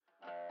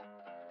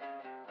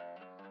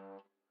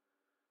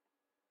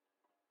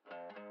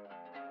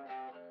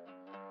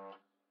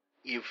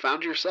You've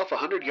found yourself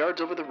 100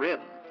 yards over the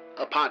rim,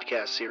 a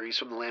podcast series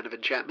from the land of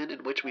enchantment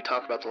in which we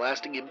talk about the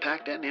lasting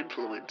impact and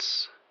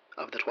influence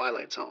of the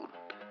Twilight Zone.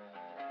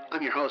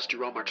 I'm your host,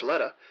 Jerome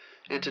Archuleta,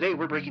 and today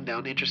we're breaking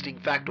down interesting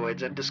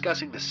factoids and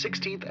discussing the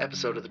 16th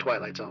episode of the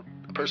Twilight Zone,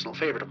 a personal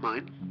favorite of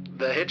mine,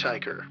 The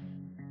Hitch-Hiker.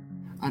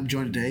 I'm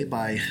joined today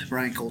by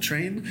Bryantt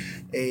Coltrane,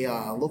 a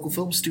local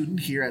film student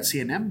here at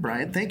CNM.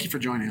 Bryantt, thank you for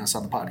joining us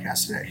on the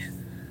podcast today.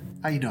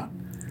 How you doing?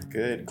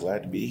 Good.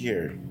 Glad to be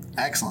here.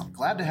 Excellent.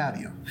 Glad to have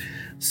you.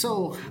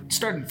 So,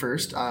 starting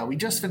first, we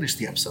just finished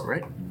the episode,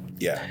 right?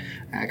 Yeah.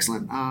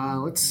 Excellent.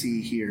 Let's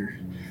see here.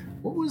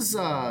 What was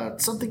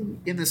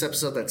something in this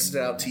episode that stood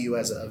out to you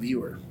as a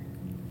viewer?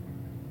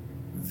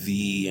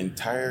 The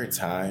entire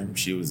time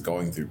she was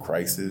going through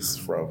crisis,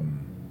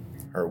 from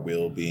her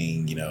will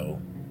being,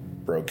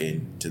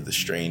 broken to the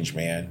strange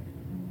man,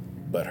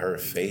 but her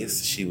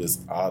face, she was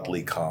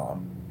oddly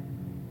calm.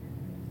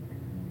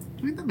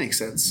 I mean, that makes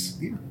sense.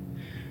 Yeah.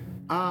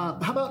 How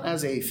about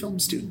as a film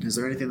student? Is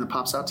there anything that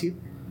pops out to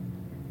you?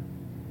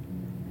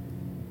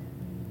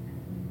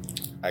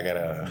 I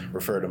gotta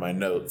refer to my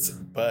notes,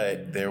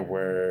 but there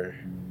were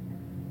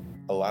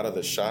a lot of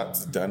the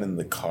shots done in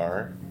the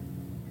car.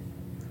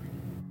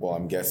 Well,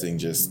 I'm guessing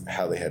just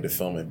how they had to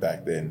film it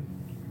back then,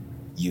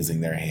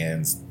 using their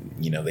hands.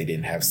 They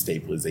didn't have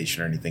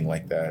stabilization or anything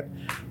like that.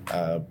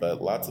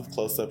 But lots of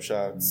close-up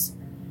shots.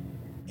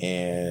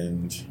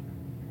 And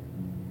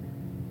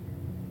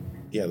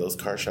yeah, those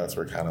car shots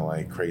were kind of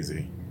like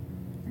crazy.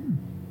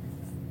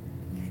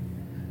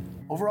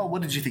 Overall,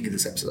 what did you think of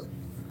this episode?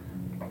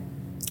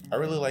 I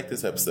really liked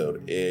this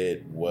episode.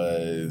 It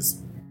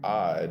was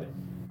odd.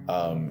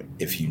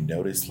 If you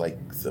notice, like,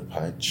 the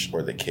punch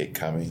or the kick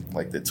coming,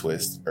 like the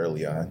twist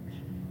early on,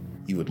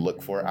 you would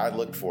look for it. I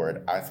looked for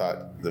it. I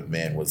thought the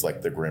man was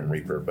like the Grim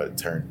Reaper, but it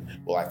turned...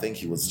 Well, I think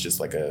he was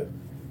just like a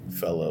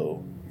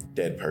fellow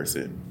dead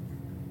person.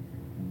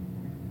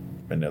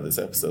 But no, this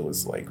episode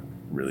was, like,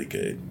 really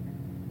good.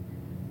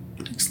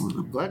 Excellent.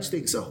 I'm glad you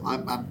think so.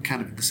 I'm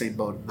kind of in the same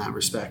boat in that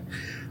respect.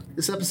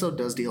 This episode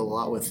does deal a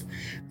lot with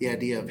the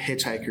idea of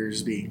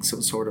hitchhikers being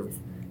some sort of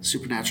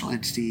supernatural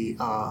entity.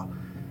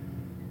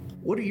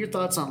 What are your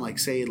thoughts on,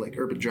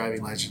 urban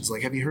driving legends?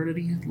 Like, have you heard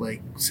any?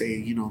 Like,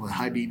 say, the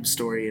high beam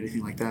story,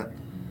 anything like that?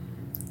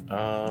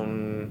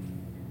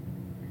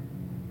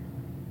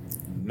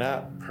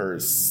 Not per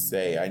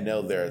se. I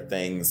know there are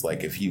things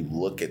like if you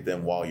look at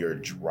them while you're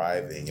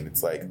driving and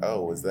it's like,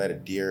 oh, is that a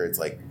deer? It's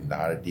like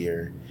not a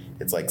deer.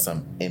 It's like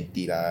some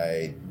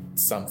empty-eyed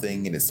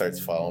something and it starts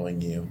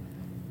following you.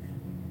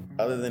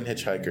 Other than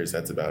hitchhikers,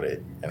 that's about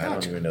it. And I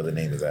don't even know the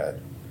name of that.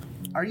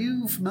 Are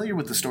you familiar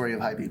with the story of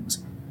high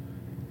beams?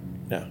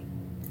 No.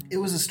 It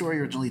was a story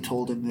originally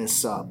told in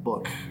this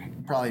book,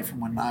 probably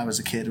from when I was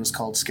a kid. It was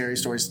called Scary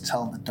Stories to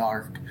Tell in the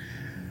Dark.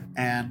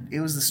 And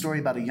it was the story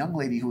about a young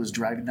lady who was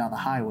driving down the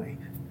highway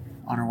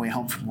on her way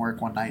home from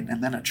work one night.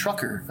 And then a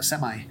trucker, a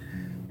semi,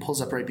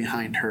 pulls up right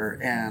behind her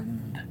and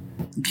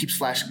keeps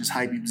flashing his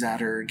high beams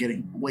at her,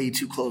 getting way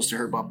too close to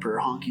her bumper,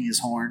 honking his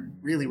horn,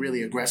 really,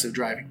 really aggressive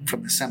driving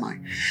from the semi.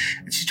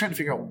 And she's trying to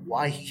figure out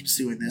why he keeps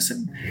doing this,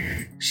 and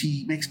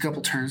she makes a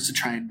couple turns to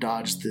try and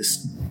dodge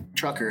this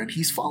trucker, and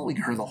he's following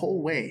her the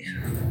whole way.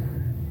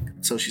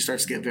 So she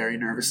starts to get very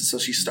nervous, and so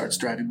she starts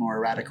driving more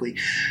erratically.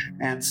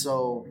 And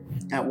so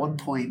at one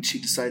point, she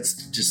decides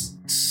to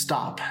just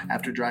stop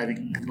after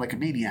driving like a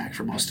maniac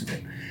for most of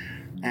it.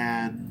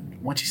 And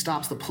when she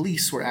stops, the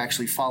police were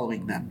actually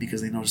following them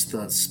because they noticed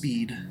the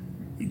speed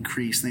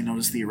increase. They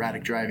noticed the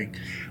erratic driving.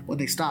 When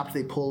they stopped,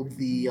 they pulled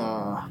the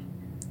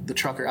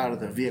trucker out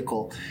of the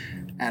vehicle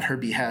at her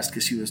behest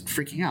because she was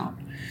freaking out.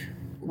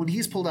 When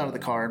he's pulled out of the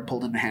car and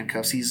pulled into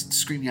handcuffs, he's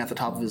screaming at the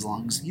top of his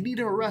lungs, "You need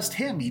to arrest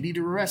him! You need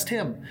to arrest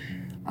him!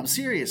 I'm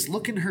serious.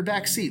 Look in her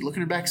back seat. Look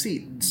in her back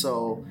seat." And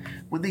so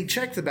when they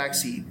checked the back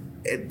seat,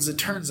 as it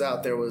turns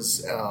out, there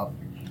was a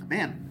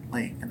man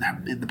laying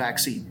in the back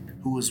seat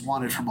who was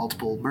wanted for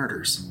multiple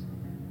murders.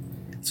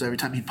 So every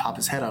time he'd pop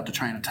his head out to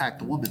try and attack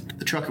the woman,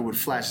 the trucker would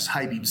flash his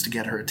high beams to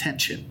get her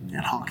attention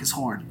and honk his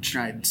horn to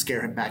try and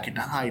scare him back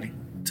into hiding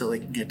until they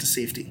can get to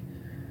safety.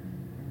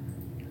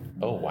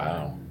 Oh,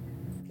 wow.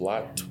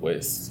 Plot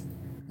twist.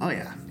 Oh,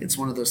 yeah. It's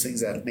one of those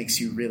things that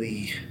makes you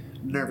really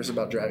nervous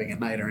about driving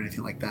at night or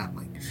anything like that.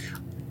 Like,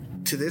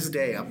 to this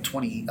day, I'm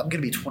going to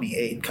be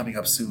 28 coming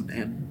up soon,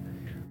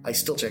 and I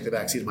still check the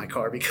backseat of my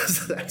car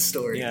because of that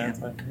story. Yeah, it's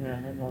like, I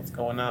don't know what's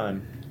going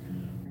on.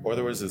 Or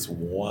there was this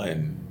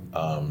one,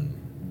 I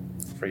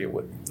forget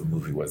what the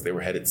movie was. They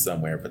were headed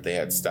somewhere, but they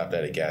had stopped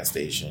at a gas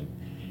station.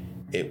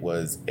 It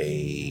was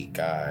a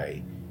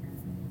guy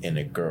and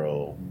a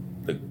girl.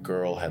 The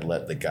girl had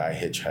let the guy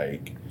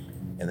hitchhike,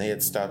 and they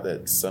had stopped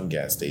at some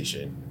gas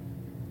station.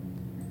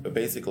 But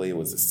basically, it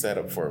was a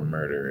setup for a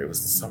murder. It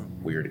was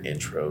some weird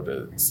intro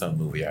to some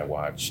movie I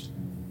watched.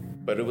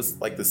 But it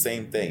was like the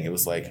same thing. It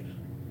was like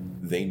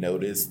they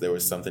noticed there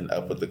was something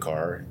up with the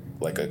car,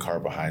 like a car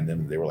behind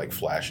them. They were like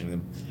flashing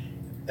them,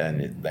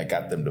 and that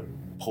got them to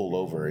pull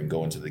over and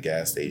go into the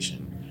gas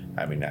station.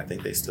 I mean, I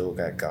think they still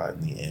got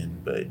in the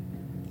end, but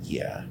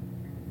yeah.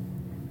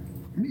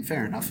 I mean,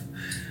 fair enough.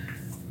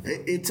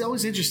 It's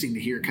always interesting to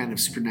hear kind of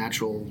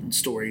supernatural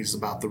stories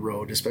about the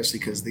road, especially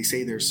because they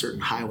say there's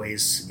certain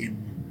highways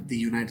in the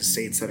United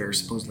States that are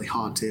supposedly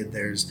haunted.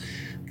 There's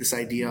this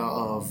idea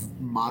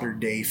of modern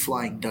day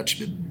Flying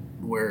Dutchman,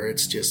 where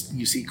it's just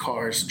you see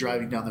cars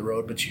driving down the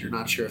road, but you're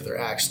not sure if they're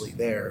actually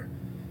there,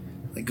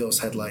 like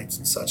ghost headlights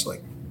and such.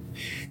 Like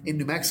in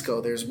New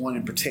Mexico, there's one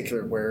in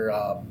particular where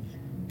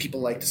people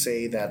like to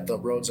say that the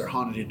roads are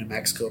haunted in New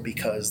Mexico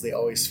because they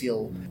always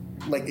feel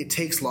like it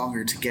takes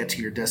longer to get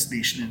to your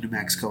destination in New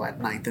Mexico at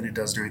night than it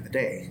does during the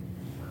day.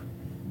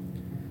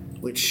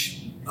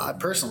 Which,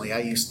 personally, I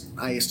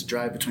used to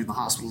drive between the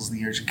hospitals and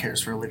the urgent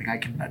cares for a living. I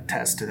can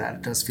attest to that.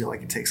 It does feel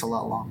like it takes a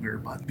lot longer,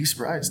 but be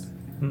surprised.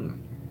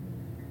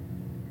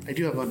 I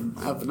do have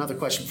another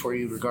question for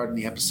you regarding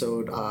the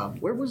episode.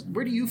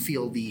 Where do you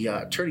feel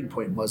the turning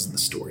point was in the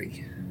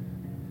story?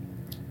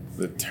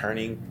 The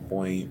turning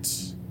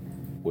point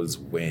was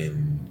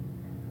when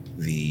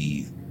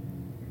the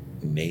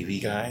Navy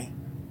guy,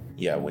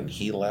 when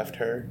he left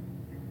her,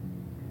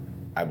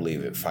 I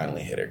believe it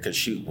finally hit her because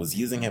she was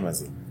using him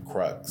as a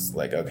crux.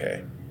 Like,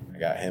 okay, I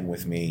got him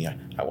with me.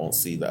 I won't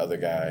see the other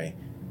guy.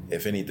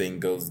 If anything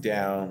goes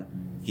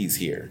down, he's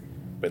here.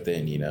 But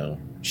then,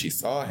 she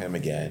saw him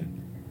again.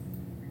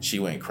 She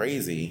went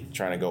crazy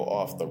trying to go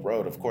off the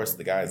road. Of course,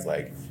 the guy's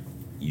like,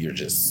 you're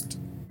just,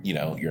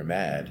 you're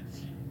mad.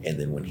 And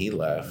then when he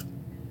left,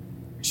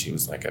 she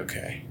was like,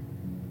 okay,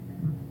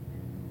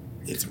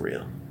 it's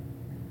real.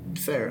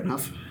 Fair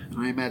enough. And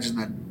I imagine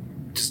that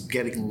just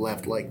getting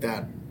left like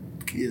that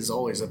is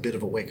always a bit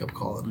of a wake-up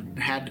call, and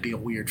it had to be a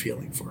weird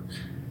feeling for her.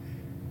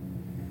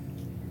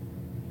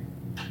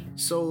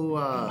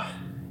 So,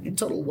 in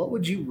total, what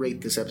would you rate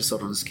this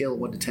episode on a scale of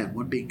 1 to 10?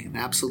 1 being an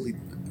absolutely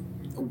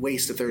a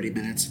waste of 30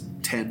 minutes,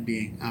 10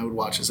 being I would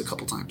watch this a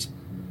couple times.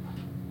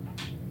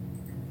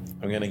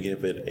 I'm going to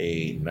give it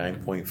a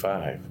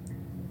 9.5.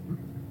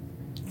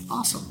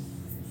 Awesome.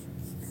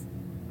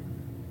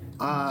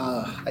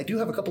 I do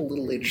have a couple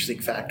little interesting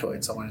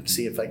factoids I wanted to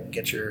see if I can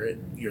get your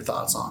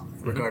thoughts on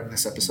regarding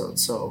this episode.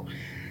 So,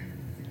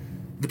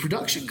 the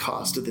production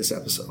cost of this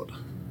episode,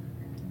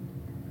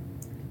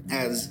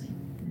 as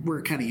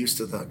we're kind of used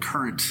to the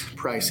current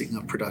pricing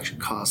of production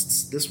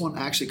costs, this one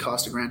actually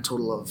cost a grand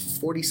total of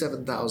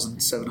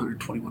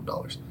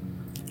 $47,721.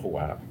 Oh,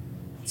 wow.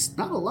 It's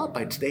not a lot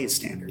by today's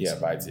standards. Yeah,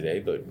 by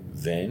today, but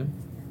then?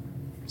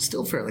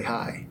 Still fairly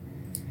high.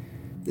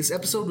 This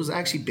episode was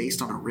actually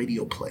based on a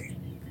radio play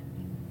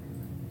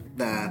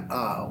that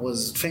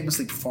was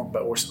famously performed by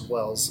Orson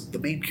Welles. The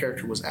main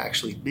character was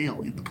actually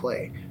male in the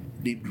play,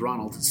 named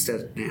Ronald instead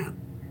of Nan.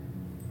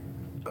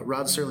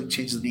 Rod Serling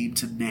changed the name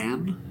to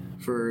Nan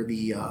for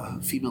the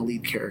female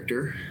lead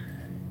character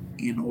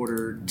in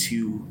order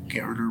to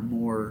garner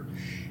more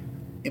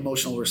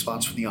emotional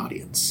response from the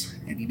audience.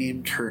 And he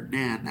named her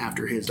Nan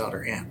after his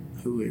daughter Anne,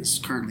 who is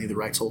currently the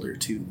rights holder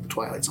to the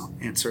Twilight Zone,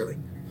 Anne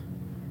Serling.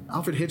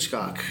 Alfred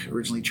Hitchcock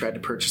originally tried to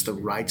purchase the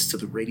rights to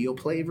the radio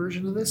play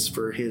version of this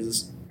for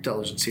his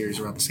television series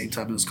around the same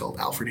time. It was called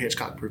Alfred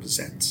Hitchcock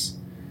Presents.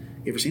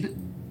 You ever seen it?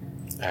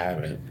 I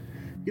haven't.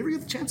 You ever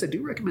get the chance, I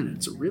do recommend it.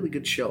 It's a really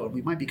good show, and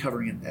we might be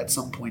covering it at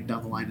some point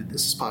down the line in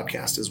this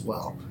podcast as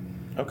well.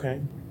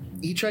 Okay.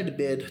 He tried to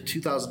bid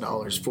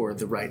 $2,000 for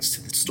the rights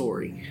to the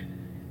story,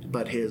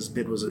 but his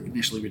bid was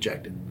initially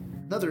rejected.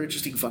 Another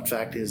interesting fun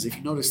fact is, if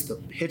you notice, the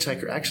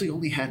Hitchhiker actually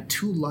only had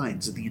 2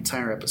 lines in the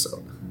entire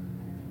episode.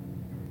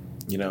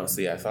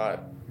 See, I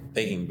thought,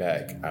 thinking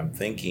back, I'm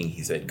thinking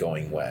he said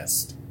going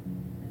west.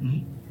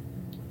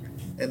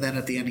 Mm-hmm. And then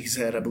at the end he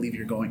said, I believe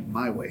you're going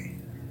my way.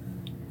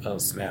 Oh,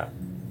 snap.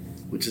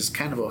 Which is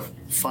kind of a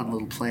fun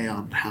little play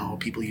on how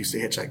people used to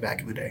hitchhike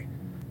back in the day.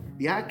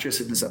 The actress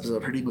in this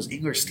episode, her name was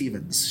Ingrid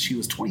Stevens. She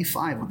was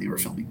 25 when they were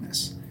filming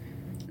this.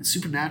 The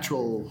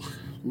supernatural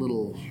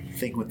little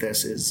thing with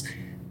this is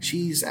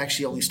she's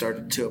actually only starred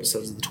in 2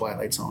 episodes of The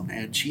Twilight Zone,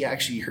 and she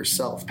actually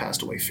herself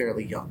passed away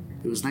fairly young.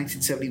 It was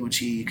 1970 when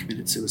she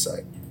committed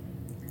suicide.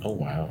 Oh,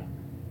 wow.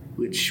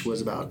 Which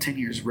was about 10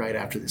 years right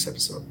after this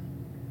episode.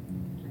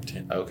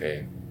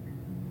 Okay.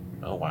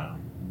 Oh, wow.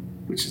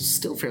 Which is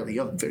still fairly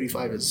young.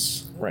 35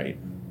 is right.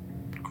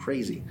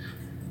 Crazy.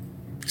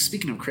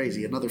 Speaking of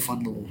crazy, another fun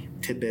little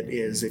tidbit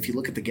is if you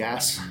look at the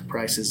gas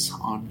prices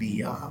on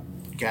the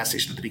gas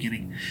station at the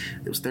beginning,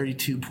 it was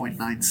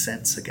 32.9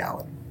 cents a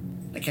gallon.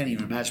 I can't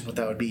even imagine what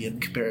that would be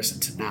in comparison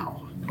to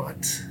now,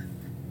 but...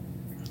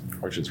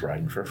 Or just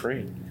riding for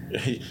free.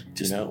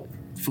 Just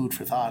food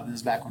for thought. This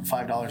is back when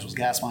 $5 was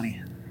gas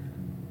money.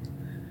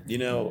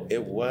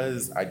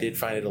 I did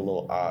find it a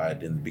little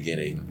odd in the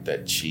beginning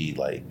that she,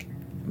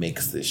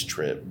 makes this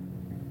trip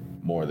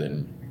more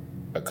than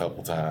a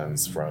couple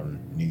times from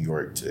New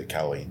York to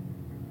Cali.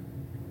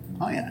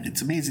 Oh, yeah.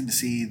 It's amazing to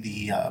see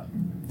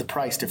the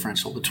price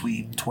differential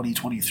between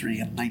 2023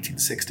 and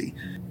 1960.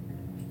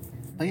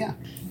 But, yeah.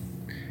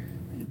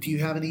 Do you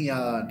have any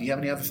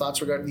other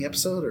thoughts regarding the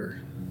episode,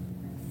 or?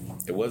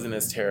 It wasn't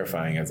as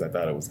terrifying as I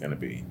thought it was going to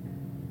be.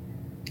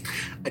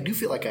 I do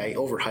feel like I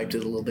overhyped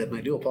it a little bit, and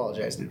I do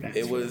apologize in advance.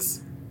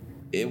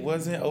 It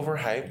wasn't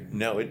overhyped.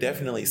 No, it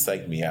definitely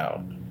psyched me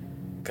out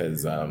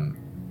because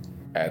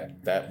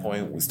at that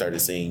point, we started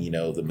seeing, you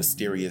know, the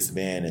mysterious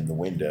man in the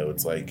window.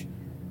 It's like,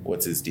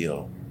 what's his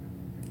deal?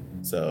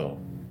 So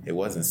it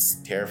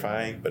wasn't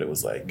terrifying, but it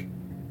was like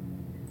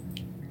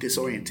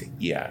disorienting.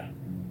 Yeah.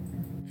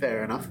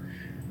 Fair enough.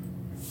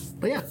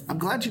 But yeah, I'm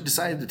glad you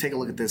decided to take a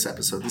look at this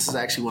episode. This is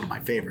actually one of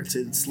my favorites.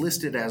 It's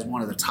listed as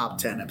one of the top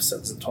 10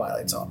 episodes of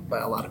Twilight Zone by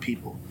a lot of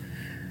people.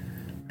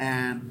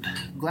 And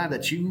I'm glad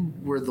that you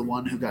were the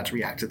one who got to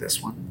react to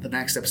this one. The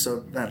next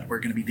episode that we're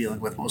going to be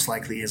dealing with most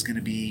likely is going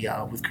to be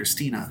with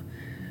Christina,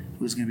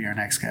 who's going to be our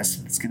next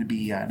guest. It's going to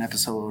be an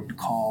episode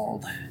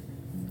called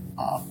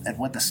And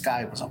When the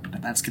Sky Was Open,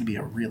 and that's going to be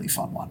a really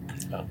fun one.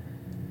 Oh.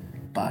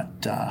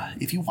 But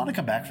if you want to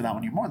come back for that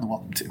one, you're more than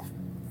welcome to.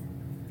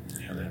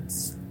 Yeah,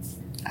 that's...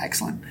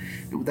 Excellent.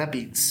 And with that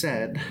being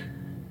said,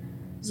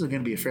 this is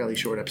going to be a fairly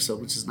short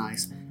episode, which is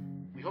nice.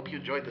 We hope you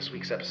enjoyed this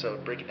week's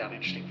episode, breaking down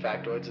interesting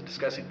factoids and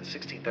discussing the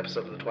 16th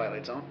episode of The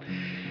Twilight Zone.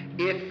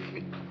 If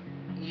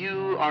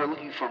you are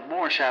looking for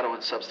more Shadow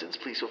and Substance,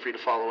 please feel free to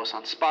follow us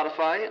on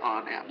Spotify,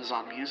 on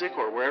Amazon Music,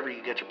 or wherever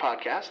you get your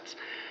podcasts.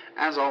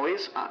 As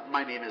always,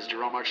 my name is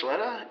Jerome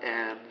Archuleta,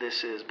 and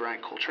this is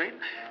Bryantt Coltrane.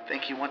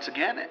 Thank you once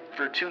again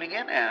for tuning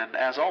in, and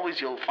as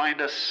always, you'll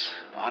find us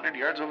 100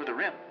 yards over the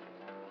rim.